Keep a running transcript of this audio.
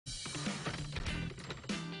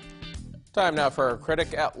Time now for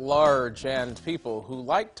Critic at Large, and people who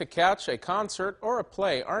like to catch a concert or a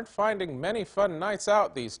play aren't finding many fun nights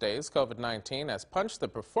out these days. COVID-19 has punched the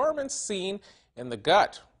performance scene in the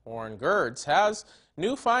gut. Warren Gerds has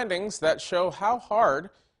new findings that show how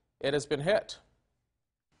hard it has been hit.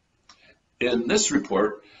 In this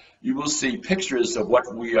report, you will see pictures of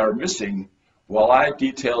what we are missing while I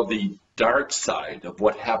detail the dark side of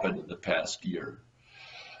what happened in the past year.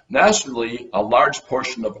 Nationally, a large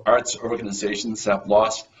portion of arts organizations have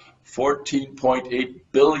lost $14.8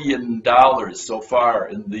 billion so far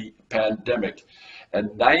in the pandemic, and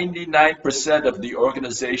 99% of the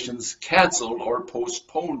organizations canceled or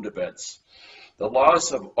postponed events. The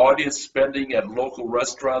loss of audience spending at local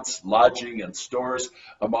restaurants, lodging, and stores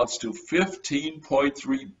amounts to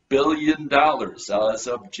 $15.3 billion as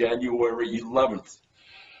of January 11th.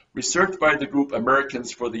 Research by the group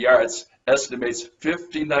Americans for the Arts estimates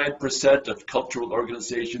 59% of cultural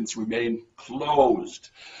organizations remain closed.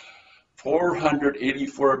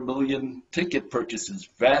 484 million ticket purchases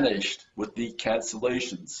vanished with the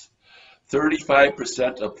cancellations.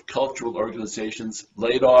 35% of cultural organizations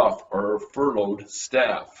laid off or furloughed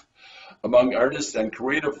staff. Among artists and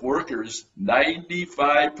creative workers,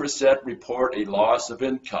 95% report a loss of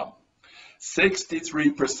income.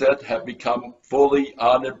 63% have become fully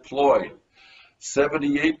unemployed.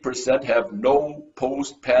 78% have no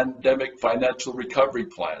post-pandemic financial recovery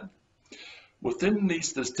plan. Within these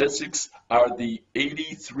statistics are the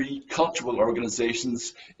 83 cultural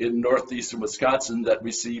organizations in northeastern Wisconsin that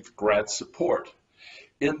receive grant support.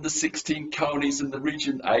 In the 16 counties in the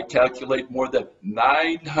region, I calculate more than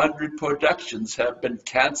 900 productions have been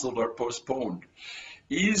canceled or postponed.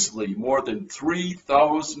 Easily more than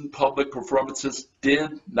 3,000 public performances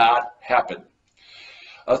did not happen.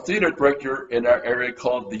 A theater director in our area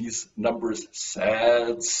called these numbers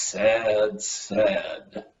sad, sad,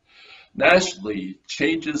 sad. Nationally,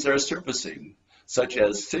 changes are surfacing, such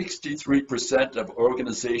as 63% of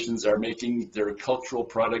organizations are making their cultural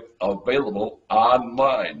product available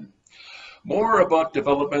online. More about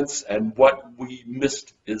developments and what we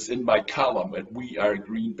missed is in my column at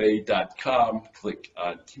wearegreenbay.com. Click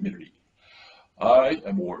on Community. I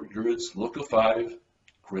am Warren Gerds, Local 5,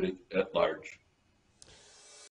 Critic at Large.